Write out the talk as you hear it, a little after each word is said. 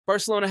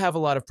Barcelona have a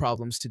lot of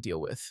problems to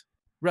deal with.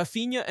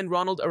 Raphinha and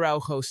Ronald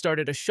Araujo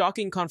started a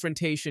shocking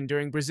confrontation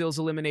during Brazil's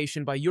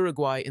elimination by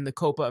Uruguay in the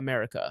Copa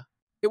America.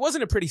 It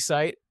wasn't a pretty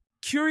sight.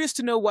 Curious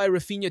to know why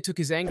Raphinha took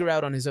his anger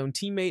out on his own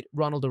teammate,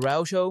 Ronald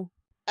Araujo?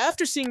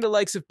 After seeing the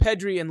likes of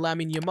Pedri and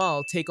Lamine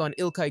Yamal take on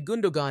İlkay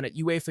Gündoğan at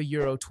UEFA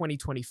Euro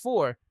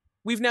 2024,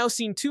 we've now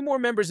seen two more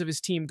members of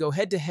his team go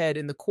head-to-head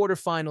in the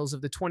quarterfinals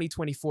of the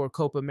 2024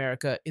 Copa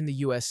America in the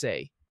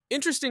USA.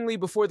 Interestingly,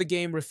 before the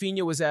game,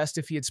 Raphinha was asked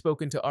if he had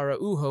spoken to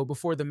Araujo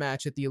before the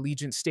match at the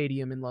Allegiant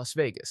Stadium in Las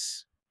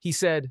Vegas. He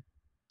said,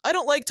 "I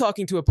don't like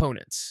talking to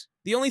opponents.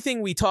 The only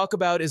thing we talk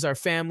about is our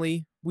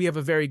family. We have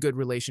a very good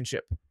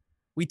relationship.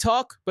 We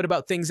talk, but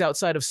about things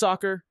outside of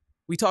soccer.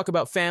 We talk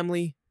about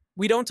family.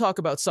 We don't talk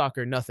about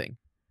soccer, nothing.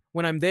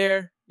 When I'm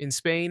there, in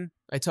Spain,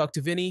 I talk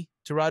to Vinny,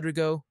 to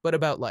Rodrigo, but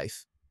about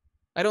life.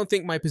 I don't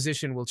think my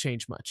position will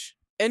change much."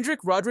 Endrick,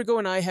 Rodrigo,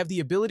 and I have the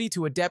ability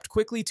to adapt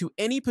quickly to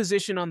any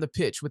position on the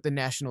pitch with the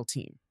national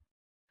team.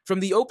 From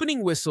the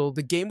opening whistle,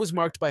 the game was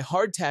marked by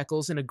hard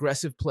tackles and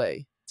aggressive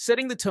play,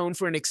 setting the tone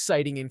for an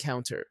exciting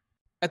encounter.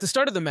 At the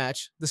start of the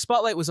match, the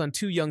spotlight was on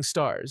two young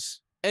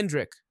stars,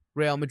 Endrick,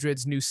 Real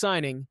Madrid's new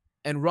signing,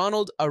 and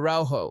Ronald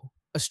Araujo,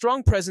 a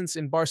strong presence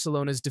in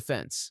Barcelona's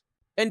defense.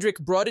 Endrick,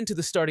 brought into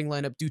the starting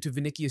lineup due to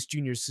Vinicius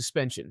Jr.'s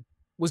suspension,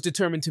 was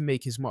determined to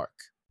make his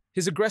mark.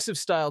 His aggressive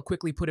style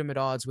quickly put him at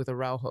odds with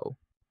Araujo.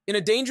 In a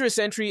dangerous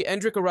entry,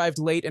 Endrick arrived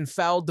late and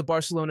fouled the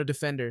Barcelona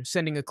defender,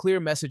 sending a clear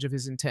message of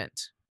his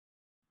intent.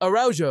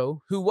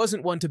 Araujo, who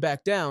wasn't one to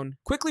back down,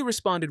 quickly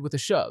responded with a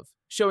shove,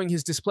 showing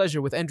his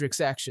displeasure with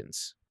Endrick's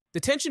actions. The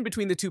tension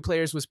between the two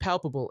players was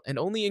palpable and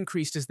only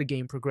increased as the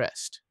game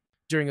progressed.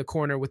 During a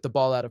corner with the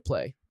ball out of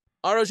play,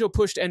 Araujo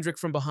pushed Endrick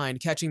from behind,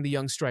 catching the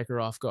young striker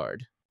off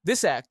guard.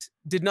 This act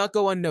did not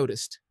go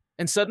unnoticed,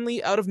 and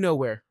suddenly, out of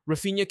nowhere,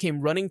 Raphinha came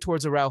running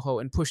towards Araujo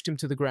and pushed him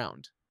to the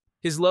ground.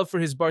 His love for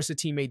his Barca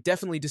teammate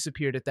definitely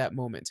disappeared at that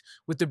moment,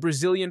 with the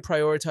Brazilian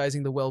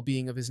prioritizing the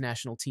well-being of his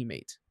national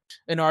teammate.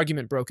 An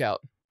argument broke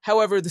out.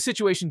 However, the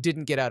situation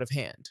didn't get out of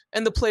hand,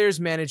 and the players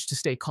managed to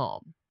stay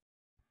calm.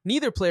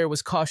 Neither player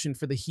was cautioned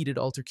for the heated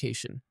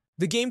altercation.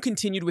 The game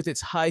continued with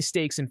its high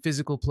stakes and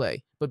physical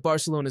play, but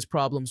Barcelona's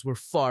problems were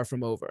far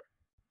from over.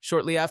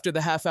 Shortly after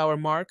the half-hour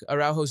mark,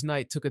 Araujo's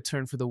night took a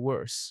turn for the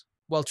worse.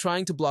 While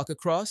trying to block a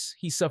cross,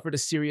 he suffered a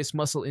serious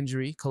muscle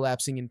injury,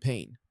 collapsing in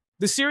pain.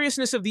 The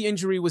seriousness of the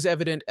injury was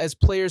evident as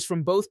players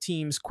from both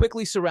teams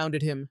quickly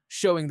surrounded him,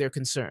 showing their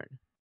concern.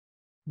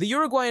 The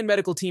Uruguayan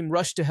medical team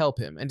rushed to help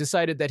him and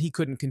decided that he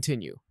couldn't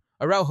continue.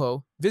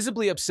 Araujo,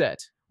 visibly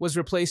upset, was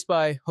replaced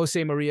by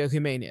José María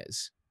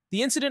Jiménez.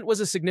 The incident was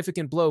a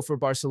significant blow for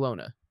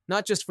Barcelona,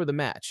 not just for the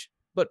match,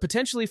 but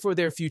potentially for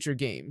their future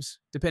games,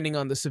 depending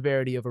on the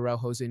severity of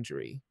Araujo's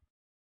injury.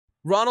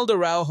 Ronald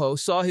Araujo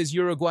saw his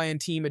Uruguayan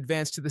team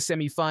advance to the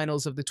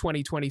semi-finals of the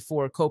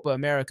 2024 Copa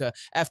America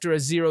after a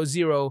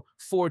 0-0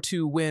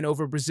 4-2 win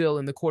over Brazil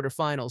in the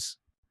quarterfinals.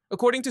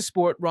 According to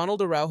Sport,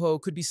 Ronald Araujo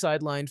could be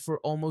sidelined for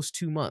almost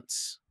 2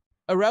 months.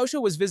 Araujo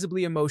was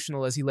visibly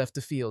emotional as he left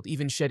the field,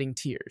 even shedding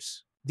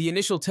tears. The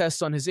initial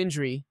tests on his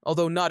injury,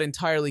 although not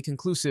entirely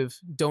conclusive,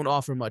 don't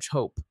offer much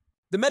hope.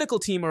 The medical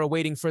team are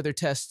awaiting further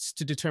tests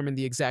to determine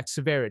the exact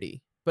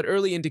severity, but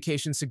early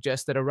indications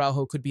suggest that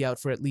Araujo could be out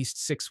for at least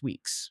 6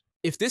 weeks.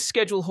 If this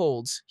schedule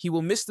holds, he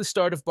will miss the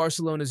start of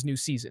Barcelona's new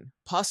season,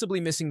 possibly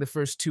missing the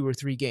first 2 or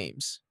 3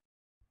 games.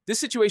 This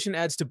situation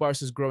adds to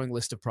Barca's growing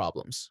list of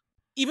problems.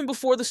 Even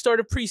before the start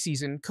of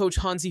preseason, coach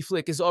Hansi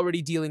Flick is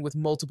already dealing with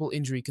multiple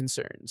injury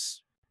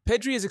concerns.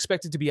 Pedri is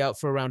expected to be out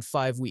for around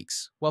 5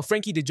 weeks, while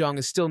Frenkie de Jong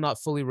is still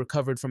not fully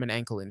recovered from an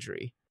ankle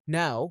injury.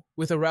 Now,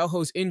 with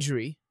Araujo's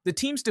injury, the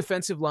team's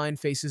defensive line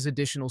faces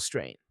additional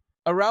strain.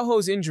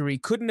 Araujo's injury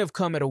couldn't have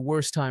come at a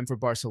worse time for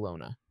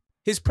Barcelona.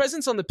 His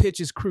presence on the pitch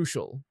is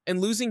crucial,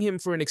 and losing him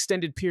for an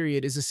extended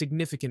period is a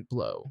significant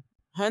blow.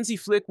 Hansi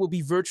Flick will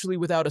be virtually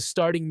without a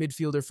starting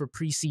midfielder for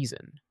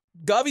preseason.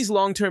 Gavi's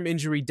long-term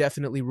injury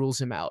definitely rules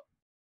him out.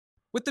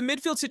 With the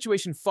midfield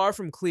situation far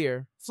from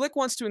clear, Flick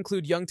wants to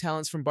include young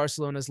talents from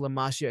Barcelona's La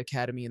Masia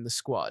Academy in the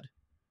squad.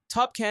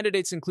 Top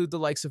candidates include the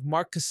likes of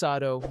Marc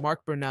Casado,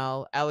 Marc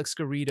Bernal, Alex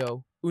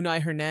Garrido,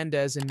 Unai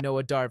Hernandez, and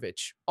Noah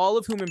Darvic, all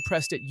of whom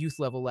impressed at youth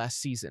level last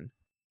season.